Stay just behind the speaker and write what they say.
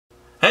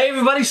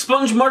everybody,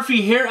 Sponge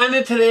Murphy here, and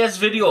in today's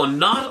video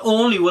not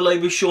only will I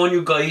be showing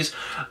you guys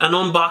an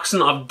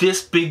unboxing of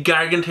this big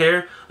Gargant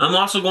here, I'm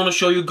also going to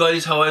show you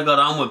guys how I got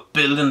on with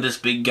building this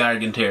big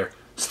Gargant here.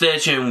 Stay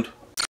tuned.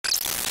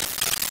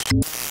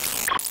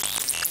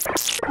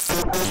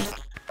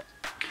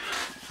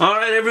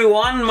 Alright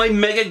everyone, my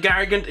Mega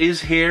Gargant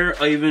is here.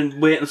 I've been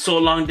waiting so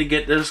long to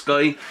get this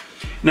guy.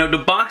 Now the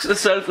box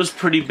itself is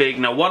pretty big.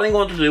 Now what I'm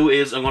going to do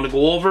is I'm going to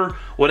go over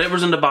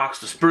whatever's in the box,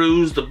 the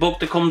sprues, the book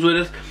that comes with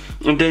it,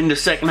 and then the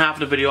second half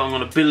of the video I'm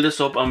going to build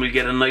this up and we'll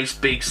get a nice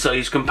big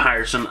size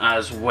comparison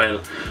as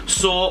well.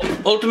 So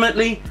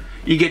ultimately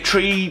you get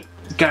 3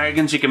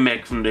 Gargants you can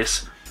make from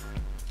this.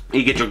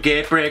 You get your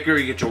gate breaker,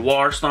 you get your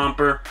war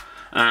stomper,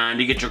 and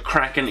you get your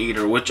Kraken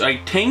eater, which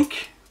I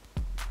think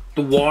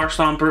the war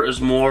stomper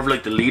is more of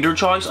like the leader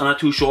choice. I'm not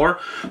too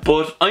sure,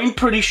 but I'm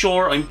pretty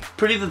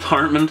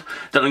determined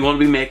that I'm going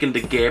to be making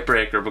the gate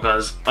breaker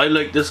because I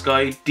like this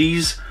guy.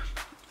 These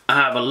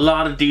have a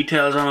lot of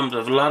details on them, they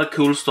have a lot of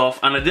cool stuff,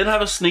 and I did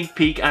have a sneak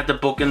peek at the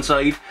book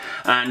inside,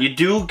 and you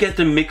do get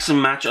to mix and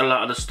match a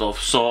lot of the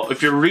stuff. So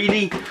if you're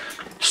really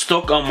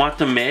stuck on what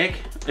to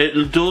make,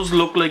 it does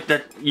look like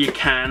that you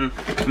can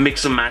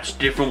mix and match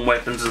different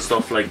weapons and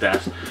stuff like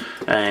that.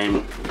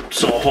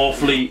 So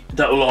hopefully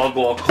that will all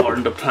go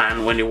according to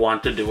plan when you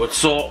want to do it.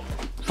 So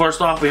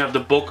first off we have the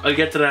book. I'll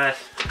get to that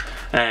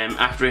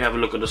after we have a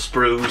look at the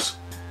sprues.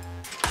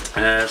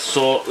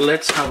 So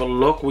let's have a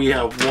look. We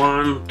have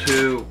 1,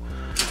 2,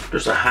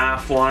 there's a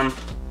half one,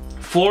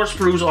 4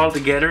 sprues all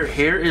together.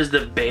 Here is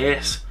the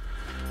base.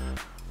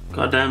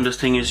 God damn, this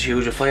thing is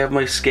huge. If I have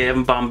my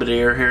Skaven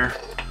Bombardier here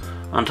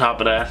on top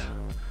of that,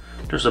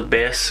 there's a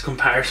base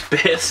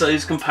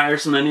size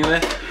comparison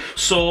anyway.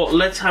 So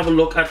let's have a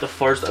look at the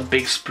first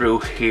big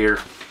sprue here.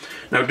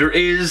 Now there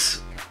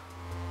is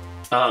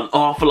an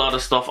awful lot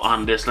of stuff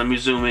on this. Let me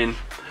zoom in.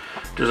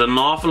 There's an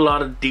awful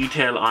lot of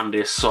detail on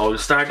this. So we'll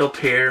start up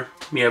here.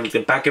 We have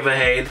the back of a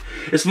head.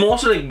 It's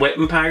mostly like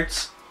weapon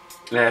parts.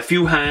 A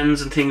few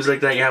hands and things like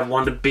that. You have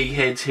one of the big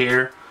heads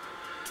here.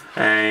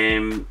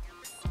 A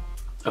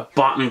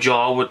bottom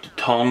jaw with the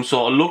tongue.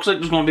 So it looks like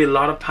there's going to be a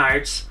lot of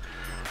parts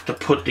to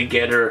put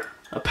together.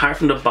 Apart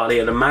from the body,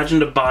 I'd imagine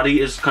the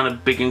body is kind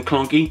of big and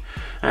clunky.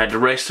 The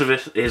rest of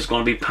it is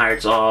going to be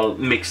parts all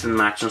mixed and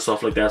matched and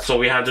stuff like that. So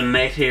we have the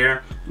net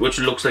here, which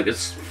looks like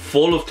it's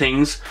full of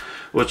things,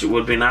 which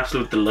would be an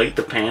absolute delight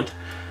to paint.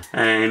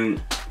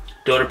 And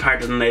the other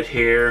part of the net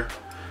here,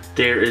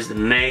 there is the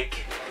neck,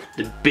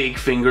 the big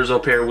fingers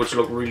up here, which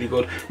look really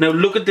good. Now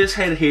look at this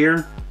head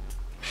here,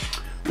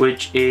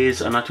 which is,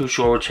 I'm not too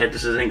sure which head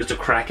this is. I think it's a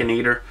Kraken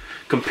eater.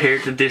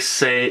 Compared to this,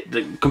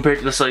 compared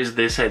to the size of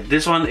this head,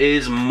 this one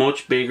is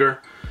much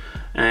bigger.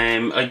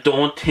 I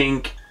don't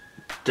think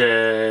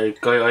the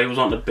guy I was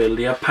on to build,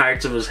 you have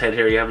parts of his head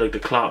here. You have like the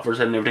cloth for his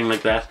head and everything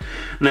like that.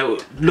 Now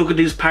look at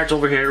these parts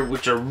over here,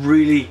 which are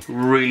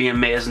really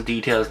amazing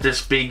details.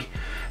 This big,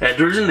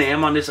 there is a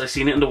name on this. I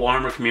seen it in the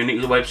Warhammer community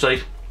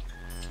website,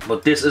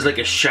 but this is like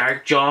a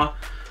shark jaw.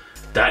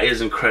 That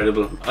is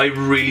incredible. I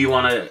really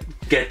want to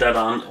get that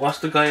on. What's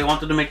the guy I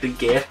wanted to make the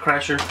gate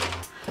crasher?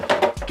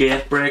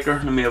 Gate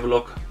breaker, let me have a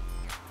look.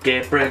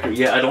 Gate breaker,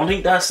 yeah, I don't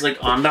think that's like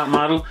on that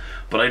model,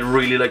 but I'd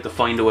really like to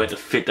find a way to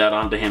fit that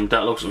onto him.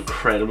 That looks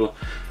incredible.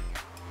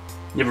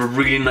 You have a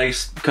really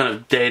nice kind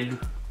of dead,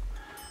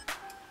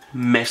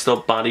 messed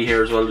up body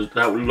here as well.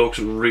 That looks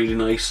really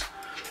nice.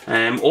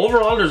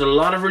 Overall there's a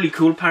lot of really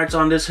cool parts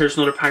on this. Here's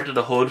another part of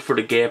the hood for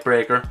the gate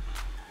breaker.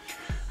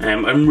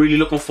 I'm really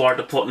looking forward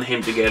to putting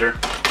him together,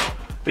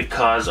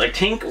 because I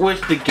think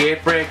with the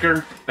gate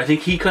breaker, I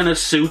think he kind of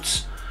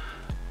suits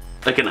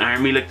like an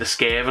army like the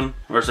Skaven,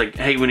 where it's like,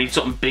 hey, we need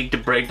something big to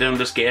break down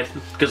this gate,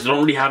 because they don't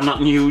really have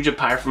nothing huge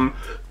apart from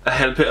a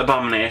hell pit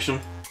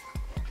abomination.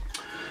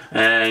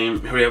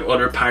 Here we have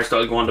other parts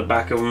that'll go on the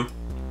back of them.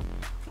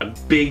 A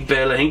big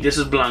bell, I think this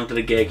is belonged to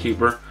the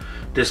gatekeeper.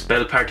 This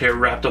bell part here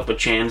wrapped up with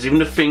chains. Even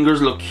the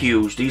fingers look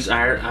huge. These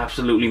are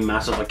absolutely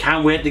massive. I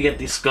can't wait to get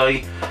this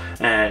guy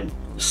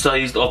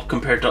sized up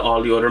compared to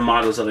all the other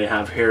models that I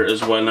have here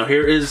as well. Now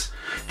this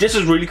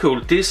is really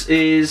cool. This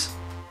is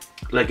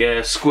like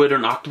a squid or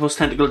an octopus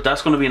tentacle.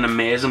 That's going to be an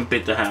amazing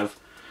bit to have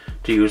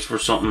to use for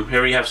something.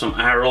 Here we have some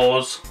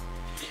arrows,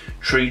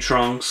 tree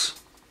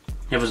trunks.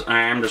 You have his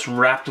arm that's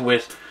wrapped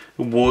with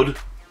wood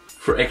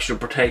for extra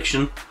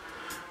protection.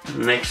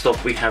 Next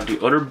up we have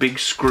the other big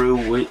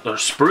sprue,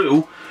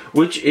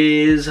 which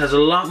has a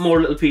lot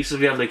more little pieces.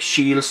 We have like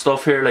shield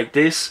stuff here like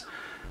this.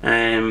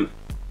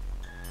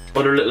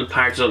 Other little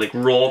parts are like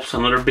ropes,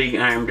 another big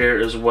arm there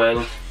as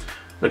well.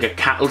 Like a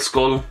cattle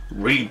skull,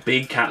 really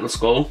big cattle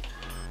skull,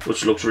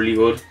 which looks really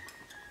good.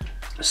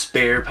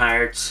 Spare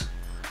parts.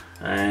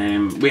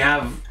 We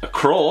have a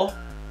crow,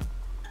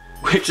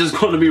 which is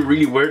going to be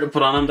really weird to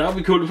put on him. That would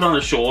be cool to put on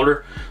his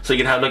shoulder, so you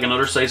could have like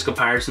another size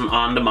comparison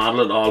on the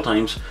model at all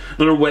times.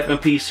 Another weapon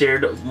piece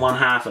here, one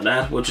half of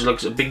that, which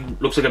looks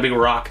like a big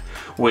rock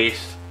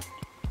with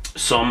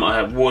some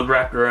wood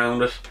wrapped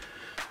around it.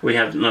 We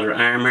have another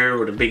arm here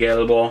with a big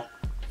elbow.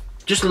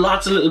 Just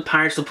lots of little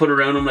parts to put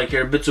around him, like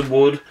here, bits of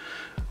wood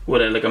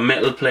with like a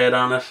metal plate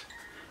on it.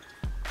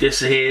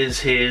 This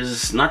is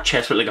his, not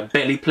chest, but like a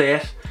belly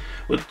plate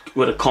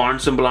with a corn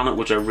symbol on it,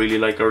 which I really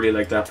like. I really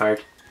like that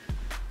part.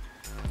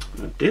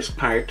 Now this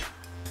part,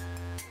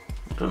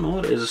 I don't know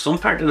what it is. It's some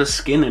part of the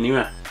skin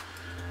anyway.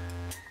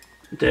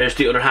 There's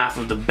the other half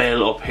of the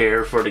bell up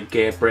here for the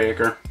gate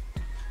breaker.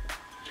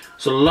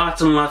 So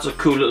lots and lots of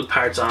cool little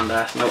parts on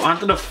that. Now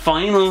onto the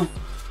final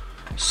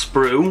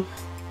sprue,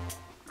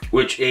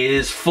 which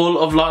is full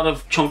of a lot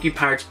of chunky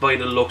parts by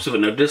the looks of it.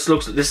 Now this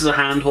is a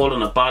handhold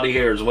and a body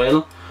here as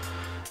well.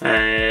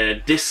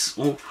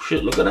 Oh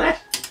shit, look at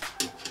that.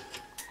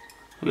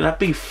 Look at that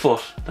big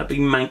foot, that big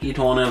manky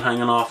toenail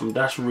hanging off him.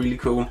 That's really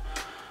cool.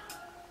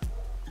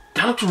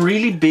 That looks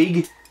really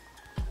big.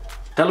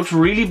 That looks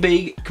really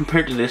big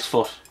compared to this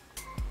foot.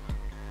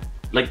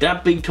 Like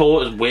that big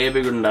toe is way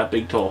bigger than that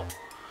big toe.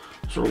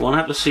 So we're gonna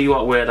have to see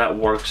what way that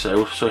works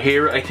out. So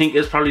here I think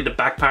is probably the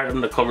back part of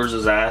him that covers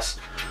his ass.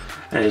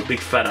 His big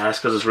fat ass,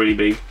 because it's really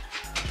big.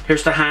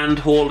 Here's the hand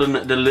holding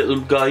the little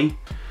guy,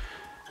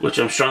 which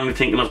I'm strongly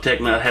thinking of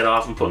taking that head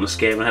off and putting a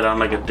scaling head on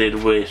like I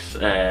did with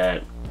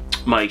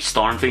my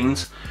Storm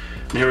Fiends.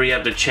 And here we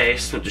have the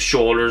chest with the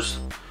shoulders,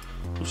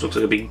 which looks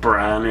like a big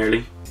bra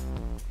nearly.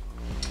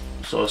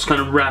 So it's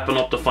kind of wrapping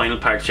up the final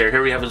parts here.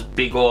 Here we have his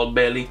big old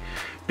belly,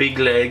 big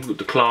leg with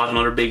the claw,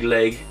 another big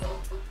leg.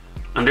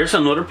 And there's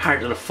another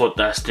part of the foot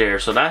that's there.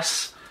 So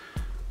this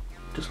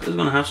guy's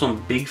gonna have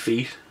some big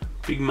feet,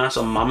 big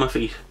massive mama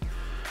feet.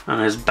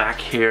 And his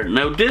back here.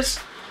 Now there's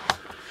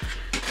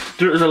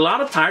a lot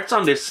of parts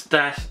on this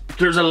that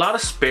there's a lot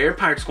of spare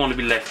parts going to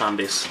be left on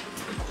this,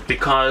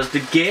 because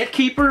the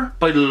gatekeeper,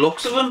 by the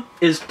looks of him,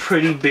 is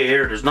pretty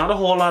bare. There's not a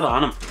whole lot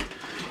on him.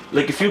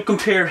 Like if you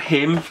compare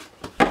him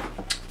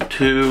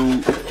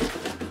to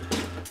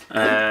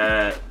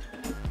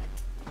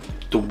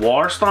the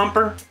War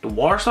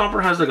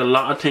Stomper has like a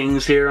lot of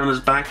things here on his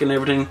back and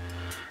everything.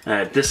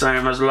 This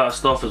arm has a lot of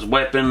stuff, his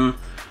weapon,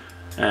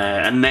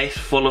 a net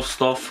full of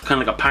stuff,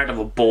 kind of like a part of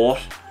a boat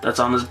that's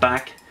on his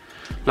back.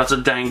 Lots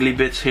of dangly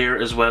bits here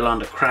as well on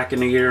the crack in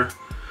the ear.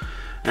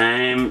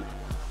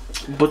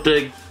 But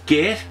the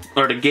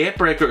gate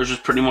breaker is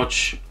just pretty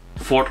much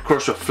for to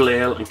crush a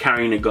flail and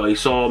carrying a guy.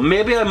 So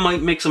maybe I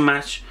might mix and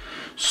match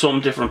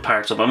some different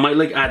parts up. I might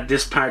like add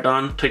this part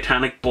on,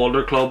 Titanic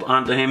Boulder Club,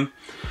 onto him.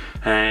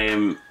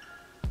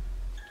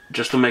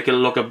 Just to make it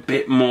look a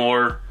bit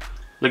more,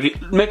 like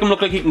make him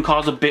look like he can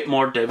cause a bit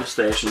more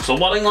devastation. So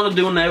what I'm going to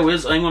do now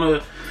is I'm going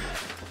to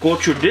go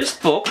through this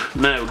book.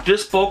 Now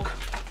this book,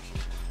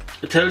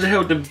 it tells you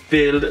how to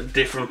build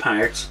different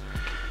parts.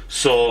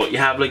 So you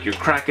have like your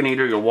Kraken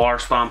Eater, your War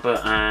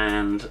Stomper,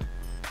 and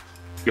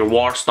your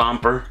War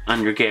Stomper,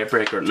 and your Gate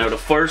Breaker. Now the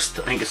first,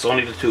 I think it's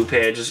only the 2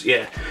 pages.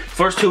 Yeah,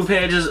 first 2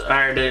 pages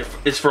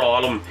is for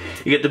all of them.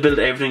 You get to build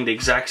everything the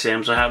exact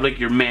same. So I have like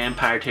your main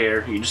part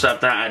here. You just have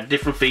to add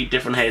different feet,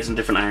 different heads, and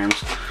different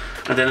arms.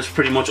 And then it's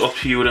pretty much up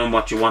to you then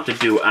what you want to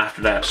do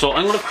after that. So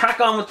I'm going to crack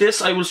on with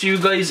this. I will see you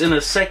guys in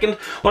a second.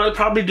 What I'll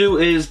probably do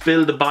is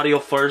build the body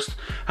up first,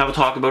 have a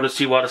talk about it,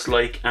 see what it's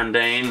like, and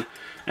then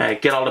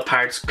get all the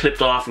parts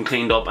clipped off and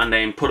cleaned up, and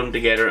then put them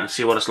together and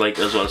see what it's like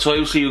as well. So I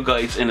will see you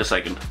guys in a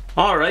second.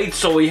 Alright,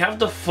 so we have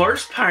the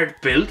first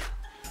part built.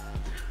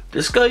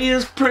 This guy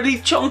is pretty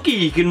chunky.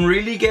 You can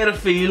really get a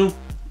feel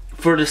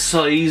for the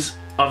size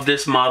of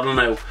this model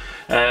now.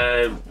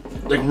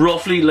 Like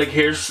roughly, like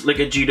here's like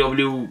a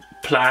GW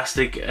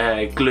plastic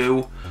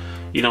glue.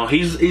 You know,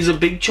 he's a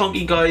big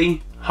chunky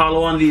guy,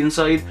 hollow on the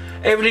inside.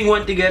 Everything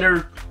went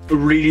together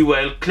really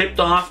well,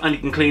 clipped off, and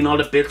you can clean all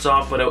the bits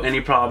off without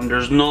any problem.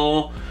 There's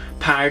no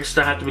parts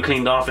that have to be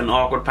cleaned off in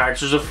awkward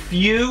parts. There's a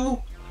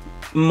few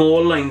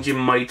mold lines you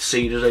might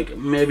see. There's like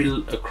maybe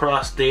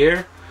across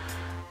there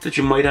that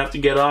you might have to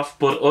get off,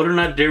 but other than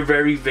that they're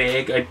very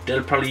vague.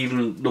 They'll probably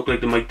even look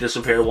like they might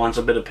disappear once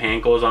a bit of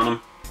paint goes on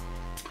them.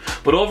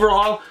 But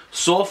overall,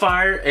 so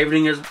far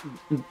everything has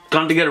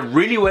gone together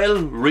really well,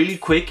 really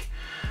quick.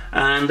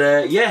 And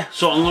yeah,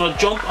 so I'm going to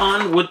jump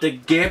on with the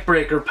gate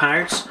breaker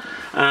parts,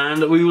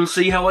 and we will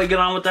see how I get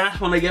on with that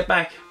when I get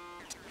back.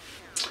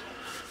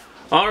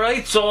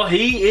 Alright, so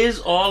he is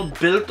all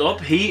built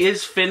up, he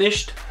is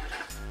finished.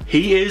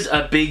 He is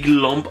a big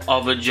lump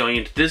of a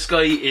giant. This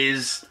guy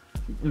is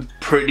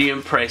pretty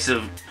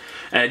impressive.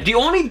 The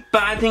only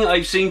bad thing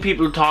I've seen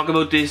people talk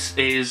about this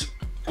is,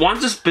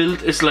 once it's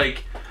built, it's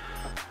like,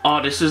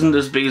 oh, this isn't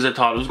as big as I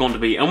thought it was going to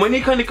be. And when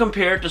you kind of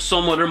compare it to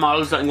some other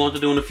models that I'm going to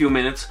do in a few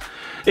minutes,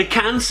 it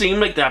can seem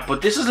like that,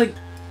 but this is like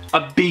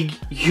a big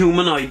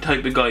humanoid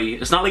type of guy.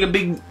 It's not like a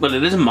big, well,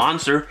 it is a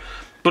monster,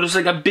 but it's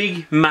like a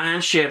big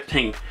man-shaped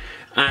thing.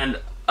 And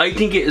I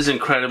think it is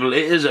incredible.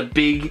 It is a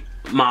big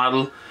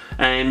model.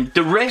 And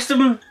the rest of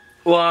them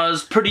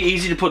was pretty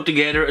easy to put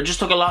together. It just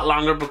took a lot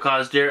longer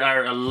because there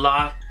are a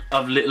lot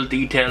of little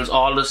details.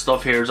 All this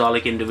stuff here is all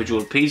like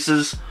individual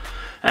pieces.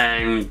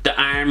 And the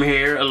arm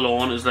here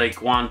alone is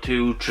like 1,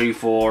 2, 3,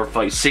 4,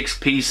 5, 6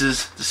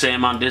 pieces. The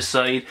same on this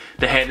side.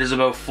 The head is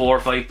about 4 or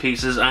 5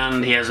 pieces,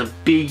 and he has a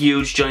big,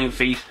 huge, giant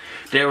feet.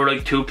 They were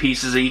like 2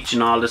 pieces each,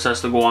 and all this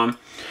has to go on.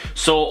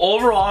 So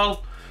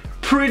overall,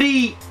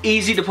 pretty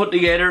easy to put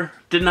together.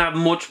 didn't have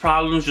much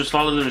problems, just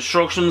followed the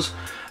instructions.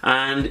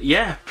 And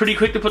yeah, pretty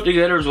quick to put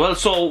together as well.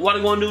 So what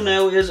I'm going to do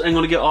now is I'm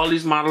going to get all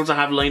these models I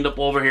have lined up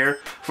over here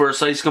for a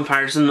size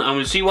comparison. I'm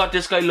going to see what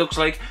this guy looks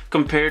like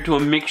compared to a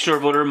mixture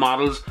of other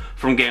models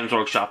from Games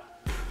Workshop.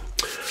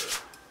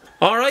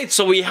 Alright,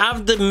 so we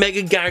have the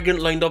Mega Gargant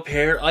lined up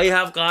here. I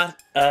have got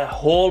a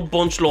whole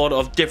bunch load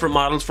of different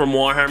models from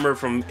Warhammer,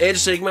 from Age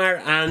of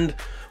Sigmar and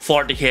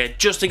 40k,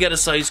 just to get a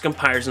size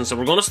comparison. So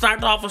we're going to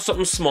start off with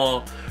something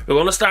small. We're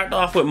going to start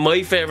off with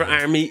my favourite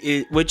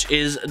army, which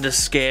is the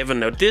Skaven.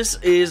 Now this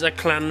is a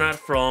clan rat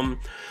from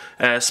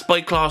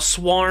Spikeclaw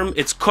Swarm.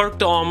 It's Kirk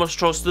the Almost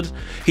Trusted.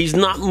 He's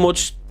not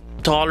much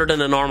taller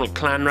than a normal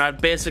clan rat.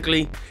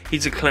 Basically,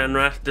 he's a clan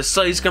rat. The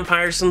size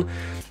comparison,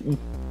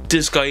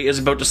 this guy is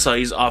about the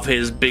size of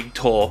his big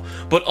toe.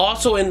 But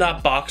also in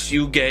that box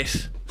you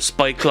get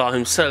Spikeclaw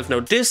himself.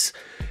 Now this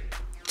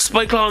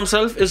Spikeclaw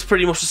himself is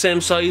pretty much the same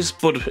size,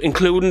 but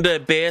including the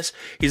base,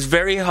 he's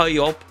very high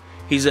up.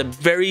 He's a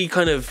very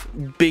kind of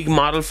big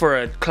model for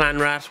a clan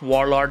rat,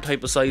 warlord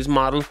type of size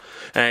model.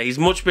 He's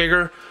much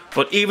bigger,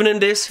 but even in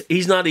this,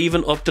 he's not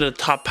even up to the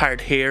top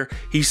part here.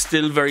 He's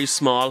still very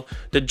small.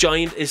 The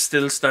giant is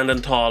still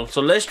standing tall.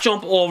 So let's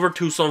jump over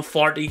to some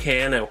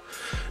 40k now.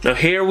 Now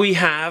here we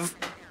have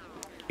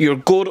your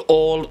good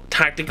old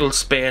tactical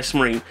Space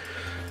Marine.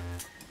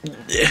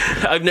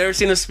 I've never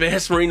seen a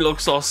Space Marine look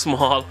so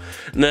small.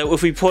 Now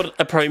if we put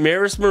a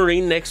Primaris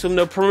Marine next to him,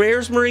 now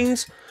Primaris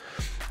Marines,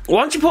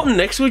 once you put them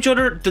next to each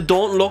other, they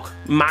don't look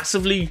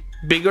massively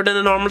bigger than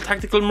a normal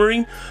tactical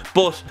Marine,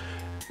 but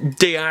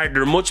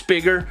they're much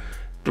bigger,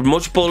 they're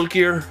much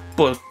bulkier,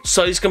 but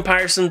size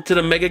comparison to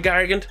the Mega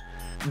Gargant,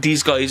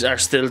 these guys are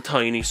still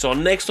tiny. So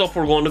next up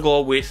we're going to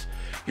go with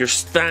your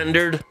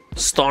standard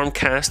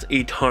Stormcast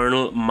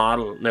Eternal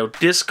model. Now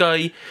this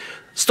guy,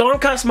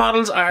 Stormcast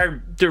models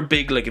they're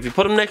big. Like if you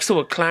put him next to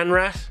a clan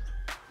rat,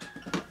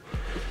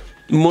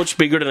 much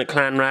bigger than a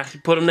clan rat. You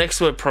put him next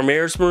to a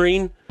Primaris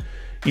Marine,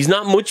 he's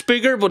not much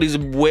bigger, but he's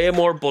way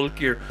more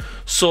bulkier.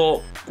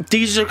 So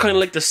these are kind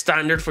of like the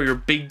standard for your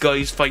big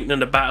guys fighting in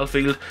the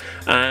battlefield.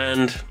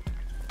 And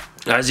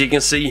as you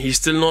can see, he's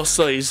still no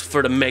size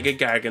for the Mega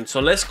Gargant. So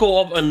let's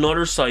go up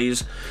another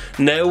size.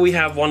 Now we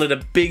have one of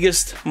the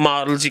biggest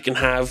models you can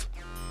have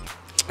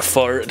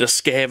for the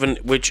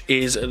Skaven, which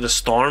is the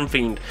Storm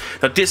Fiend.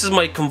 Now this is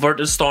my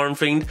converted Storm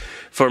Fiend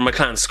for my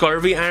clan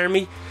Scurvy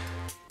army.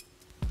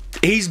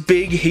 He's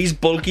big, he's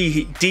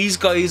bulky. These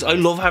guys, I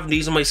love having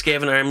these in my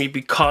Skaven army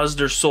because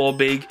they're so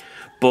big,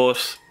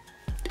 but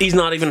he's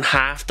not even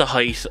half the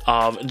height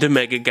of the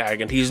Mega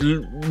Gargant. He's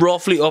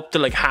roughly up to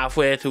like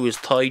halfway to his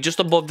thigh, just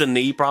above the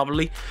knee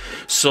probably.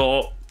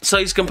 So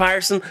size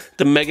comparison,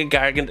 the Mega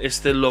Gargant is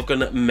still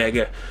looking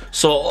mega.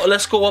 So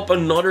let's go up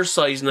another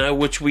size now,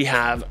 which we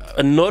have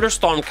another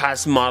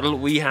Stormcast model.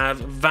 We have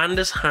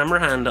Vandus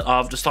Hammerhand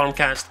of the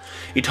Stormcast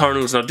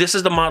Eternals. Now this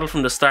is the model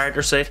from the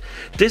starter set.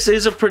 This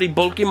is a pretty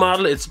bulky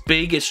model. It's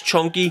big, it's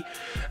chunky,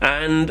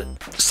 and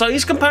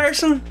size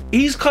comparison,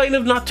 he's kind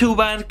of not too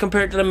bad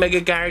compared to the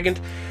Mega Gargant.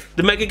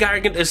 The Mega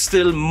Gargant is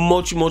still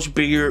much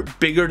bigger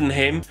than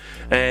him,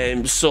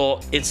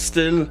 so it's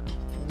still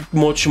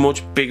much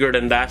bigger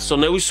than that. So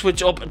now we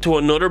switch up to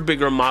another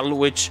bigger model,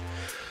 which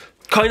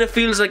kind of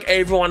feels like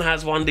everyone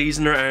has one of these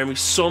in their army,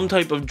 some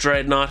type of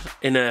dreadnought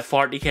in a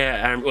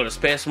 40k army, well, a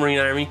Space Marine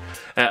army.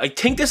 I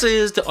think this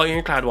is the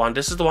Ironclad one.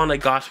 This is the one I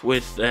got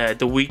with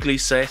the weekly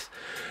set,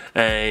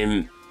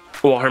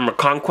 Warhammer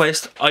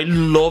Conquest. I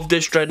love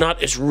this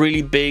dreadnought. It's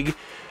really big.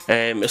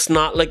 It's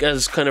not like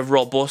as kind of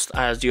robust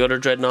as the other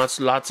dreadnoughts.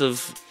 Lots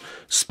of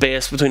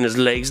space between his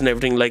legs and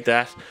everything like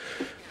that.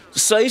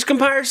 Size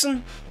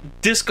comparison,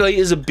 this guy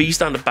is a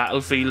beast on the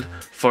battlefield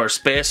for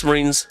Space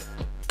Marines.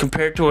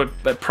 Compared to a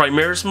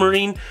Primaris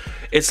Marine,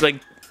 it's like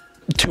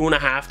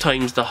 2.5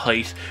 times the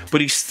height, but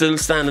he's still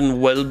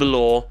standing well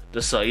below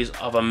the size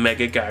of a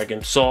Mega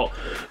Gargant. So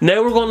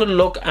now we're going to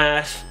look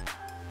at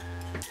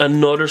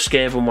another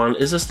Skaven one.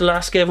 Is this the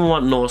last Skaven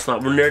one? No, it's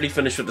not. We're nearly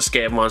finished with the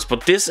Skaven ones,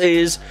 but this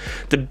is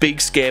the big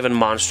Skaven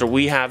monster.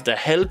 We have the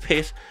Hell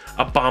Pit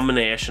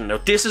Abomination. Now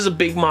this is a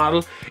big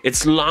model.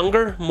 It's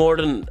longer, more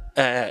than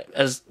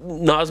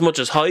not as much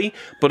as high,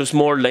 but it's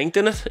more length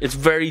in it. It's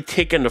very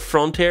thick in the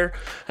front here.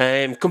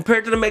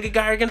 Compared to the Mega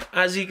Gargant,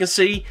 as you can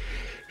see,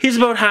 he's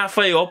about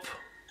halfway up,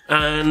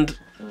 and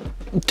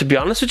to be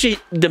honest with you,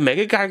 the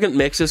Mega Gargant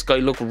makes this guy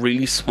look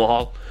really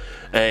small,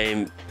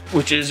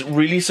 which is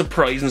really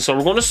surprising. So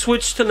we're going to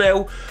switch to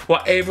now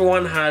what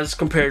everyone has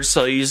compared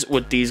size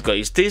with these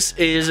guys. This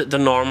is the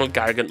normal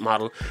Gargant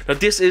model. Now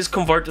this is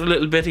converted a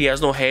little bit. He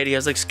has no head, he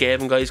has like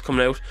Skaven guys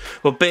coming out,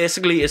 but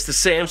basically it's the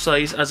same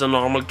size as a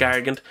normal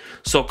Gargant.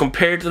 So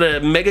compared to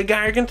the Mega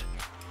Gargant,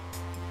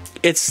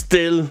 it's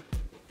still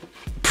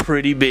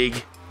pretty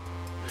big.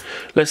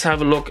 Let's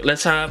have a look.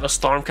 Let's have a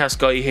Stormcast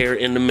guy here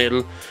in the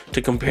middle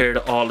to compare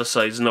to all the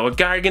sizes. Now a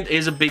Gargant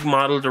is a big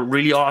model. They're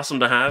really awesome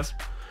to have,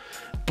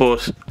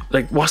 but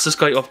like, what's this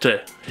guy up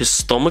to? His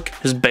stomach,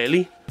 his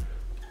belly,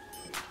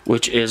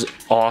 which is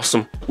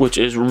awesome, which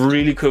is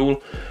really cool.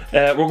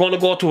 We're going to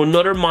go to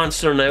another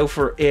monster now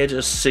for Age of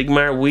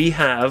Sigmar. We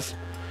have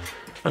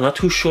I'm not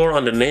too sure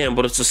on the name,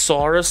 but it's a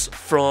Saurus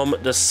from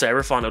the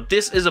Seraphon. Now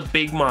this is a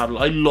big model.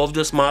 I love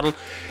this model.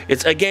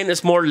 It's, again,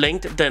 it's more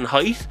length than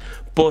height,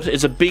 but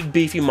it's a big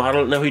beefy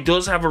model. Now he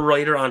does have a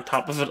rider on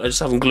top of it. I just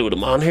haven't glued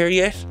him on here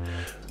yet,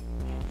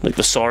 like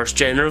the Saurus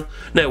General.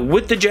 Now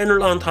with the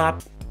General on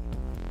top,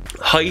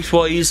 height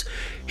wise,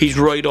 he's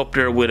right up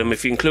there with him.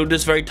 If you include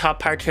this very top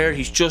part here,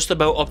 he's just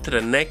about up to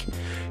the neck.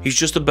 He's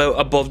just about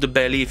above the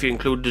belly if you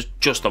include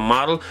just the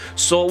model.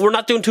 So we're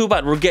not doing too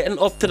bad. We're getting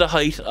up to the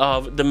height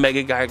of the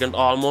Mega Gargant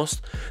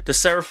almost. The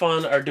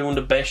Seraphon are doing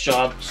the best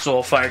job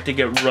so far to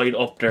get right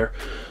up there.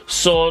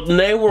 So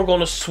now we're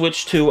going to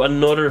switch to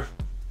another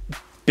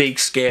big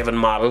Skaven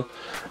model.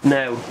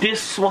 Now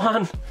this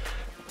one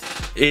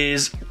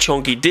is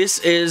chunky. This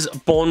is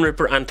Bone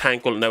Ripper and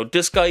Tankwell. Now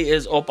this guy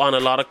is up on a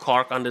lot of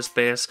cork on this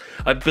base.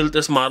 I built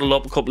this model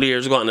up a couple of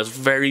years ago and it's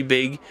very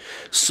big.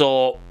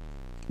 So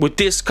with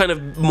this kind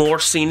of more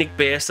scenic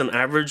base than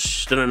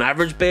an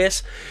average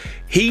base,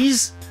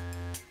 he's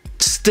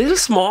still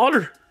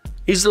smaller.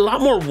 He's a lot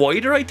more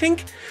wider, I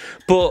think.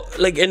 But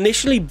like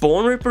initially,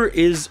 Bone Ripper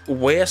is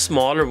way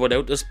smaller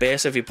without this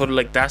base. If you put it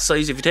like that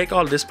size, if you take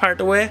all this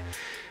part away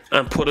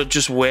and put it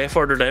just way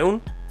further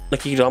down,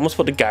 like you could almost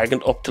put the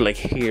Gargant up to like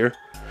here,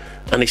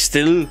 and he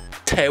still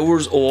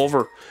towers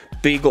over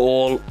big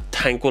old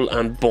Tankwell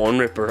and Bone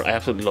Ripper. I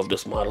absolutely love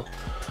this model.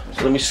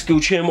 So let me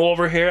scooch him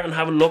over here and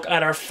have a look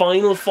at our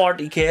final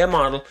 40k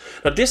model.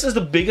 Now this is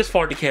the biggest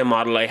 40k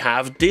model I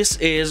have. This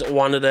is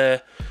one of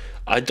the,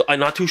 I'm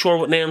not too sure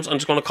what names, I'm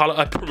just going to call it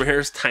a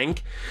Premier's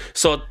tank.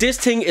 So this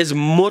thing is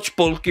much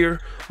bulkier,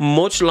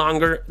 much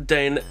longer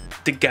than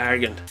the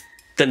Gargant,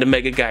 than the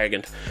Mega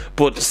Gargant.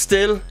 But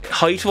still,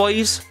 height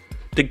wise,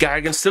 the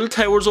Gargant still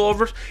towers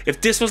over it. If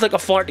this was like a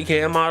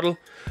 40k model,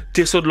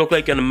 this would look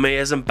like an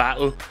amazing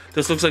battle.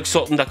 This looks like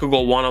something that could go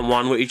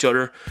one-on-one with each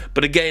other.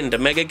 But again, the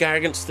Mega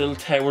Gargant still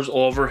towers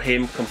over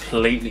him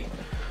completely.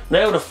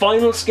 Now the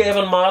final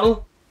Skaven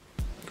model,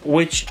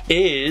 which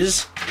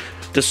is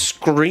the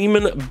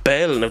Screaming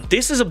Bell. Now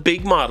this is a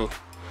big model.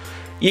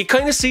 You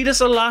kind of see this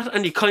a lot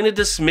and you kind of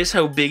dismiss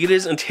how big it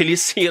is until you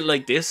see it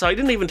like this. I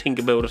didn't even think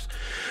about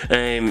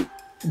it.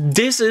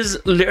 This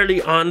is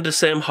literally on the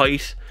same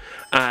height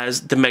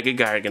as the Mega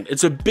Gargant.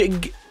 It's a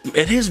big,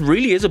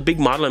 really is a big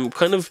model. I'm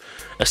kind of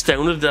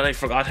astounded that I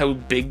forgot how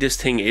big this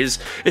thing is.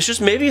 It's just,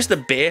 maybe it's the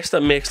base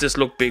that makes this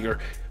look bigger,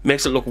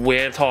 makes it look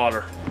way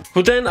taller.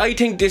 But then I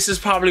think this is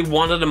probably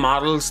one of the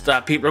models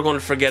that people are going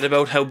to forget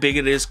about how big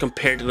it is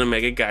compared to the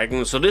Mega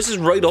Gargant. So this is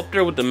right up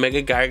there with the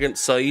Mega Gargant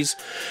size.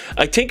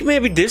 I think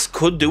maybe this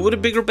could do with a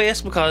bigger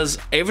base because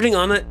everything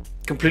on it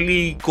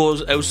completely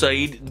goes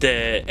outside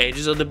the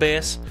edges of the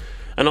base.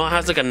 I know it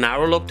has like a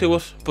narrow look to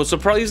it, but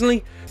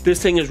surprisingly,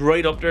 this thing is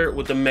right up there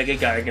with the Mega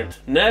Gargant.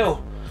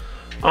 Now,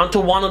 onto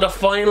one of the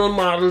final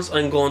models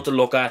I'm going to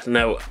look at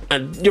now.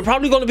 And you're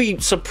probably going to be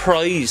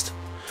surprised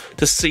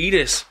to see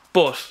this,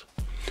 but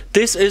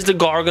this is the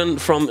Gargant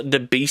from the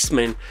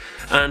Beastmen.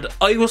 And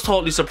I was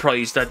totally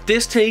surprised that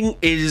this thing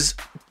is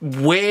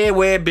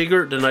way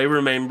bigger than I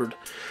remembered.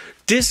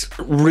 This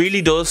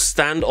really does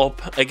stand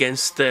up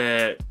against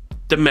the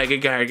Mega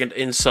Gargant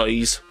in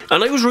size.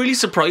 And I was really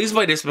surprised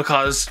by this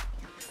because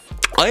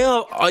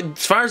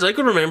as far as I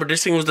could remember,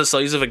 this thing was the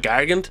size of a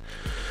Gargant,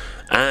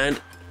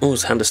 and oh,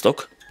 his hand is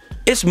stuck.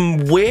 It's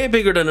way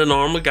bigger than a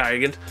normal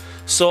Gargant,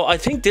 so I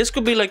think this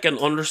could be like an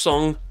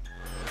undersung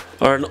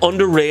or an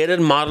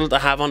underrated model to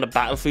have on the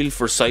battlefield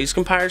for size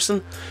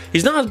comparison.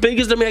 He's not as big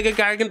as the Mega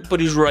Gargant, but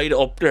he's right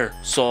up there,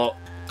 so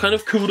kind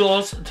of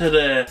kudos to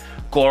the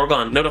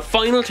Gorgon. Now the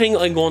final thing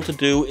I'm going to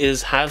do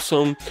is have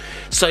some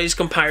size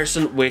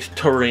comparison with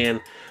terrain,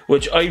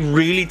 which I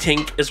really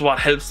think is what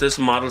helps this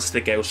model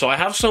stick out. So I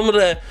have some of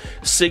the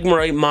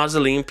Sigmarite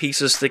Mausoleum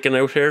pieces sticking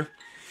out here.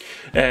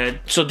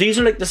 So these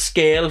are like the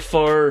scale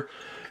for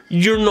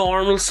your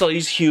normal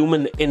size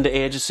human in the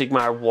Age of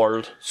Sigmar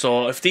world.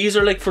 So if these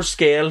are like for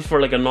scale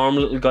for like a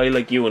normal little guy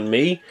like you and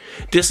me,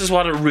 this is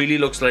what it really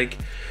looks like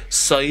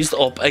sized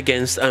up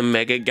against a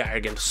Mega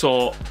Gargant.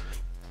 So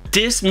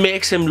this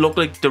makes him look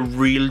like the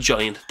real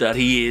giant that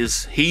he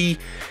is.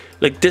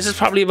 Like, this is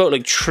probably about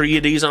like 3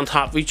 of these on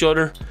top of each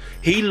other.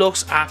 He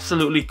looks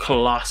absolutely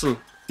colossal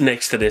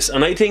next to this.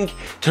 And I think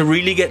to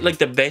really get like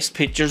the best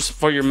pictures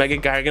for your Mega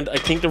Gargant, I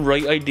think the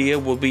right idea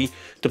would be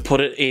to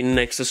put it in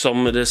next to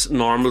some of this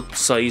normal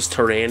size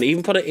terrain.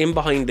 Even put it in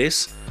behind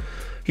this,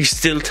 he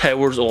still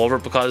towers over,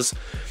 because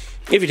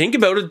if you think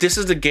about it, this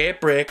is the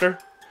gate breaker.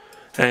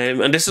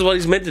 And this is what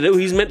he's meant to do.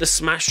 He's meant to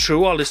smash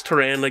through all this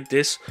terrain like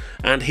this,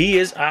 and he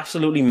is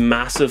absolutely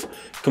massive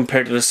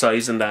compared to the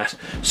size in that.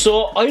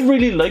 So I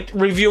really liked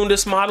reviewing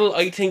this model.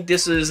 I think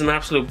this is an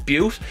absolute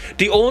beaut.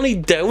 The only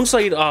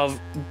downside of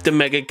the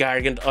Mega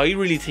Gargant, I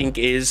really think,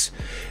 is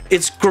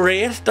it's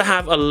great to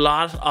have a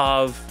lot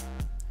of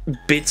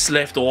bits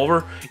left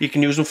over. You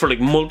can use them for like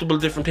multiple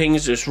different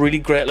things. It's really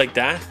great like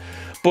that.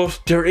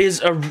 But there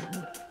is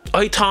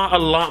I thought a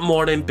lot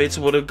more than bits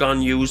would have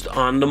gone used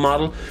on the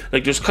model.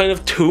 Like, there's kind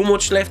of too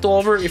much left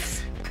over.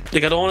 If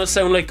like, I don't want to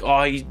sound like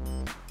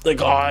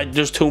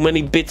there's too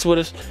many bits with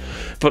it,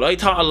 but I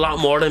thought a lot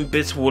more of them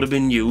bits would have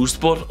been used.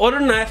 But other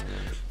than that,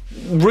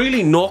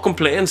 really no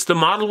complaints. The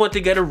model went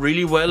together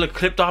really well. It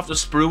clipped off the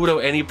sprue without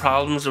any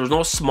problems. There was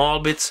no small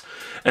bits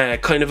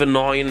kind of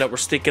annoying that were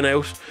sticking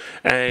out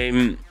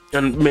and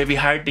maybe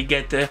hard to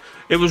get there.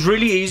 It was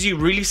really easy,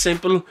 really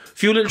simple. A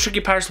few little tricky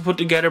parts to put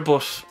together,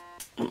 but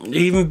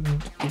even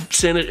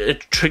saying a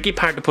tricky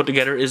part to put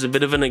together is a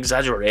bit of an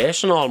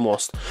exaggeration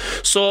almost.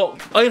 So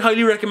I'd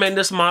highly recommend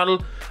this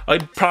model. I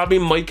probably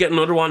might get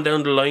another one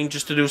down the line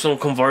just to do some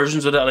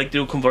conversions with it. I like to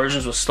do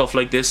conversions with stuff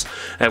like this,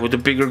 with the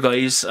bigger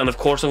guys, and of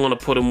course I'm going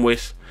to put them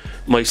with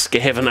my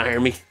Skaven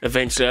army.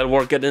 Eventually I'll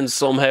work it in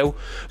somehow.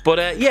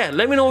 But yeah,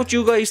 let me know what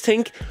you guys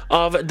think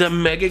of the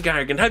Mega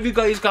Gargant. Have you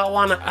guys got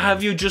one?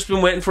 Have you just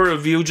been waiting for a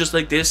review just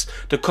like this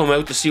to come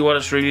out to see what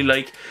it's really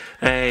like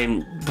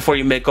before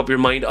you make up your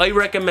mind? I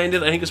recommend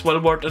it. I think it's well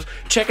worth it.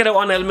 Check it out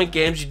on Element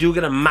Games. You do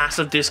get a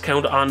massive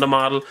discount on the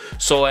model.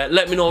 So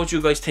let me know what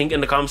you guys think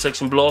in the comment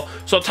section below.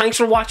 So thanks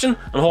for watching,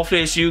 and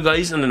hopefully I see you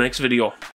guys in the next video.